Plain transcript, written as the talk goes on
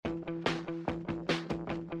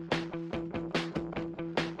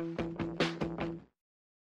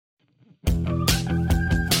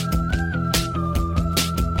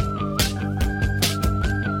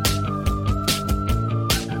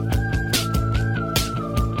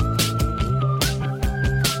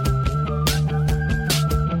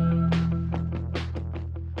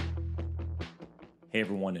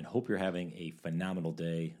everyone, and hope you're having a phenomenal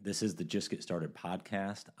day. This is the Just Get Started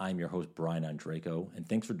podcast. I'm your host, Brian Andraco, and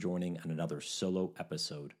thanks for joining on another solo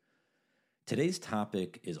episode. Today's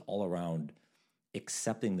topic is all around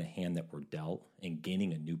accepting the hand that we're dealt and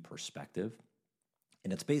gaining a new perspective.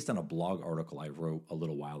 And it's based on a blog article I wrote a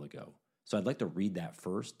little while ago. So I'd like to read that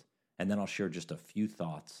first, and then I'll share just a few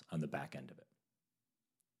thoughts on the back end of it.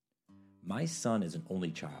 My son is an only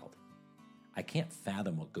child. I can't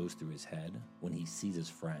fathom what goes through his head when he sees his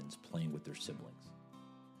friends playing with their siblings.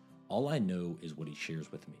 All I know is what he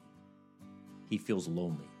shares with me. He feels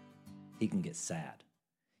lonely. He can get sad.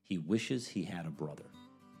 He wishes he had a brother.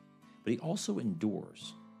 But he also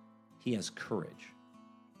endures. He has courage,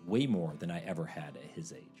 way more than I ever had at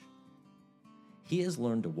his age. He has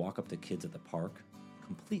learned to walk up to kids at the park,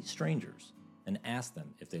 complete strangers, and ask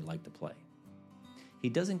them if they'd like to play. He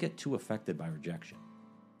doesn't get too affected by rejection.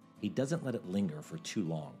 He doesn't let it linger for too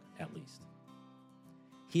long, at least.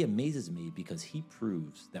 He amazes me because he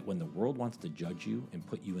proves that when the world wants to judge you and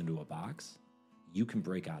put you into a box, you can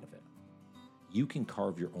break out of it. You can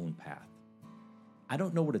carve your own path. I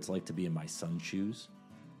don't know what it's like to be in my son's shoes,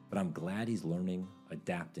 but I'm glad he's learning,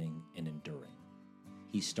 adapting, and enduring.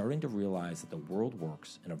 He's starting to realize that the world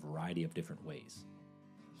works in a variety of different ways.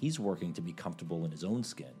 He's working to be comfortable in his own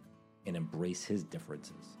skin and embrace his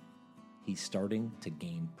differences. He's starting to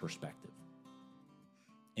gain perspective.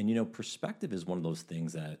 And perspective is one of those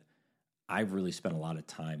things that I've really spent a lot of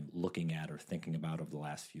time looking at or thinking about over the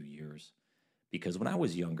last few years. Because when I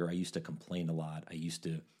was younger, I used to complain a lot. I used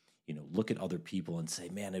to, look at other people and say,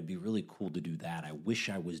 man, it'd be really cool to do that. I wish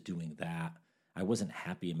I was doing that. I wasn't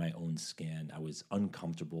happy in my own skin. I was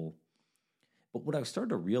uncomfortable. But what I started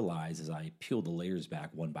to realize as I peeled the layers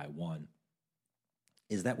back one by one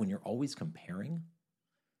is that when you're always comparing,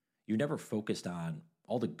 you're never focused on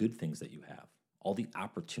all the good things that you have, all the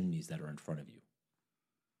opportunities that are in front of you.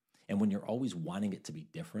 And when you're always wanting it to be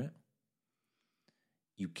different,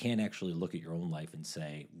 you can't actually look at your own life and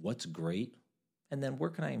say, what's great? And then where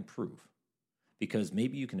can I improve? Because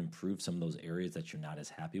maybe you can improve some of those areas that you're not as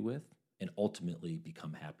happy with and ultimately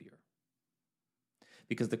become happier.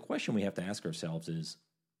 Because the question we have to ask ourselves is,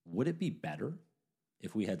 would it be better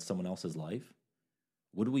if we had someone else's life?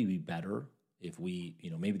 Would we be better if we,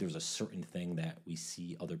 maybe there's a certain thing that we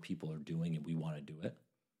see other people are doing and we want to do it?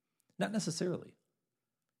 Not necessarily.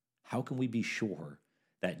 How can we be sure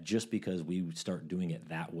that just because we start doing it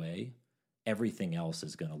that way, everything else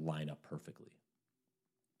is going to line up perfectly?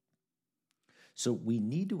 So we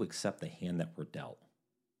need to accept the hand that we're dealt,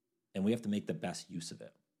 and we have to make the best use of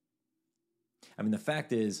it. I mean, the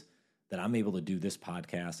fact is that I'm able to do this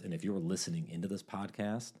podcast, and if you're listening into this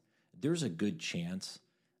podcast, there's a good chance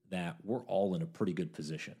that we're all in a pretty good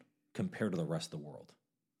position compared to the rest of the world.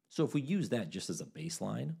 So if we use that just as a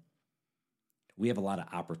baseline, we have a lot of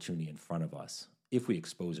opportunity in front of us if we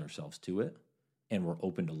expose ourselves to it and we're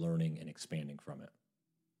open to learning and expanding from it.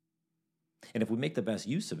 And if we make the best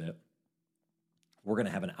use of it, we're going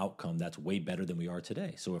to have an outcome that's way better than we are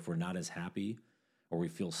today. So if we're not as happy or we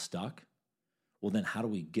feel stuck, well, then how do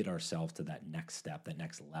we get ourselves to that next step, that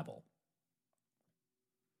next level?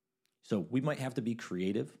 So we might have to be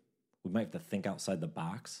creative. We might have to think outside the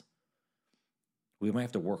box. We might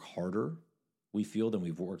have to work harder, we feel, than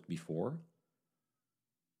we've worked before.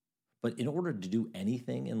 But in order to do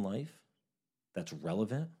anything in life that's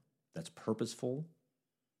relevant, that's purposeful,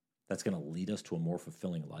 that's going to lead us to a more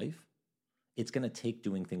fulfilling life, it's going to take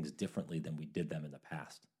doing things differently than we did them in the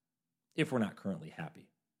past, if we're not currently happy.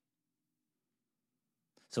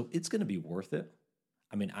 So it's going to be worth it.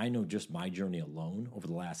 I mean, I know just my journey alone over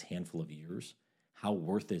the last handful of years, how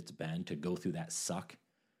worth it's been to go through that suck,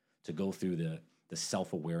 to go through the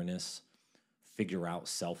self-awareness, figure out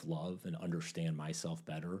self-love and understand myself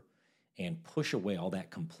better, and push away all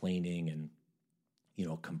that complaining and,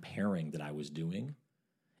 comparing that I was doing,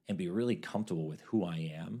 and be really comfortable with who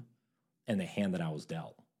I am and the hand that I was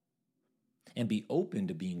dealt. And be open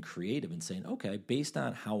to being creative and saying, okay, based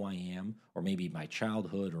on how I am, or maybe my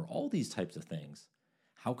childhood, or all these types of things,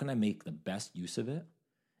 how can I make the best use of it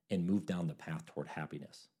and move down the path toward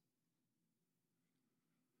happiness?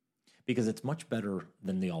 Because it's much better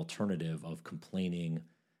than the alternative of complaining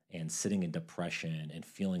and sitting in depression and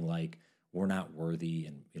feeling like we're not worthy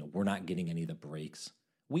and we're not getting any of the breaks.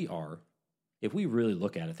 We are. If we really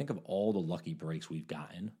look at it, think of all the lucky breaks we've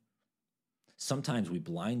gotten. Sometimes we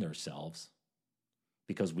blind ourselves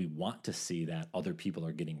because we want to see that other people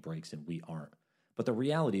are getting breaks and we aren't. But the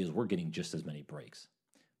reality is we're getting just as many breaks.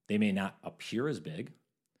 They may not appear as big.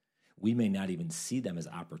 We may not even see them as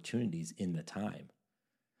opportunities in the time.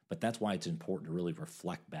 But that's why it's important to really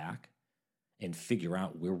reflect back and figure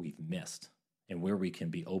out where we've missed and where we can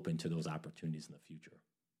be open to those opportunities in the future.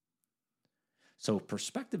 So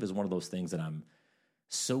perspective is one of those things that I'm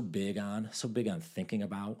so big on thinking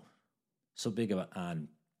about, so big on,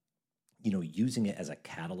 using it as a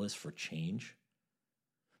catalyst for change.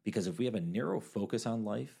 Because if we have a narrow focus on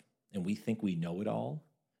life and we think we know it all,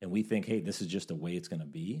 and we think, hey, this is just the way it's going to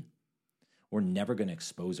be, we're never going to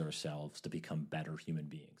expose ourselves to become better human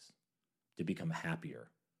beings, to become happier,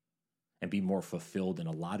 and be more fulfilled in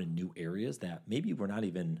a lot of new areas that maybe we're not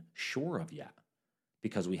even sure of yet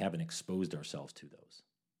because we haven't exposed ourselves to those.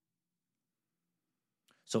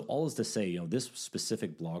 So all is to say, this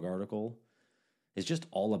specific blog article is just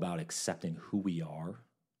all about accepting who we are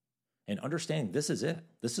and understanding this is it.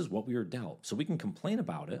 This is what we were dealt. So we can complain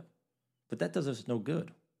about it, but that does us no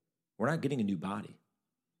good. We're not getting a new body.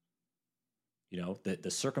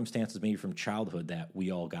 The circumstances maybe from childhood that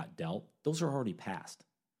we all got dealt, those are already past.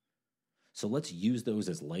 So let's use those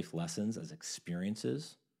as life lessons, as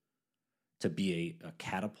experiences to be a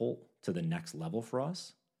catapult to the next level for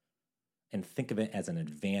us, and think of it as an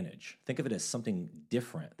advantage. Think of it as something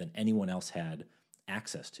different than anyone else had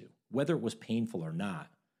access to. Whether it was painful or not,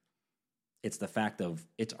 it's the fact of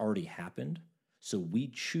it's already happened, so we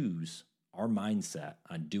choose our mindset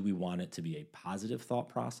on do we want it to be a positive thought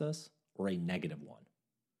process or a negative one.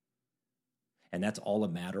 And that's all a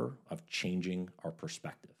matter of changing our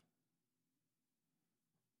perspective.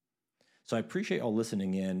 So I appreciate all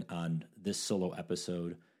listening in on this solo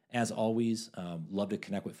episode. As always, love to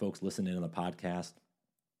connect with folks listening on the podcast.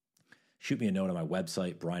 Shoot me a note on my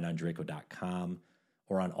website, brianondraco.com,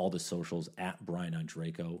 or on all the socials at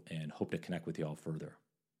brianondraco, and hope to connect with you all further.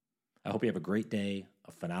 I hope you have a great day,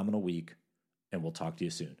 a phenomenal week, and we'll talk to you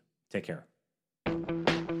soon. Take care.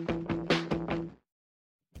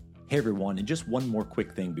 Hey everyone, and just one more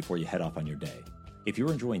quick thing before you head off on your day. If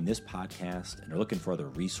you're enjoying this podcast and are looking for other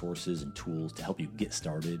resources and tools to help you get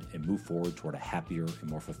started and move forward toward a happier and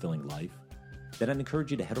more fulfilling life, then I'd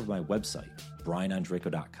encourage you to head over to my website,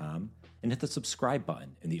 brianondraco.com, and hit the subscribe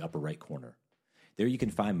button in the upper right corner. There you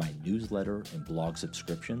can find my newsletter and blog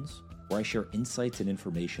subscriptions, where I share insights and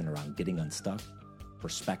information around getting unstuck,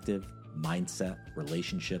 perspective, mindset,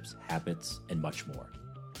 relationships, habits, and much more.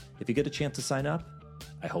 If you get a chance to sign up,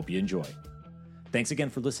 I hope you enjoy. Thanks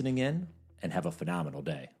again for listening in, and have a phenomenal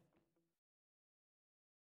day.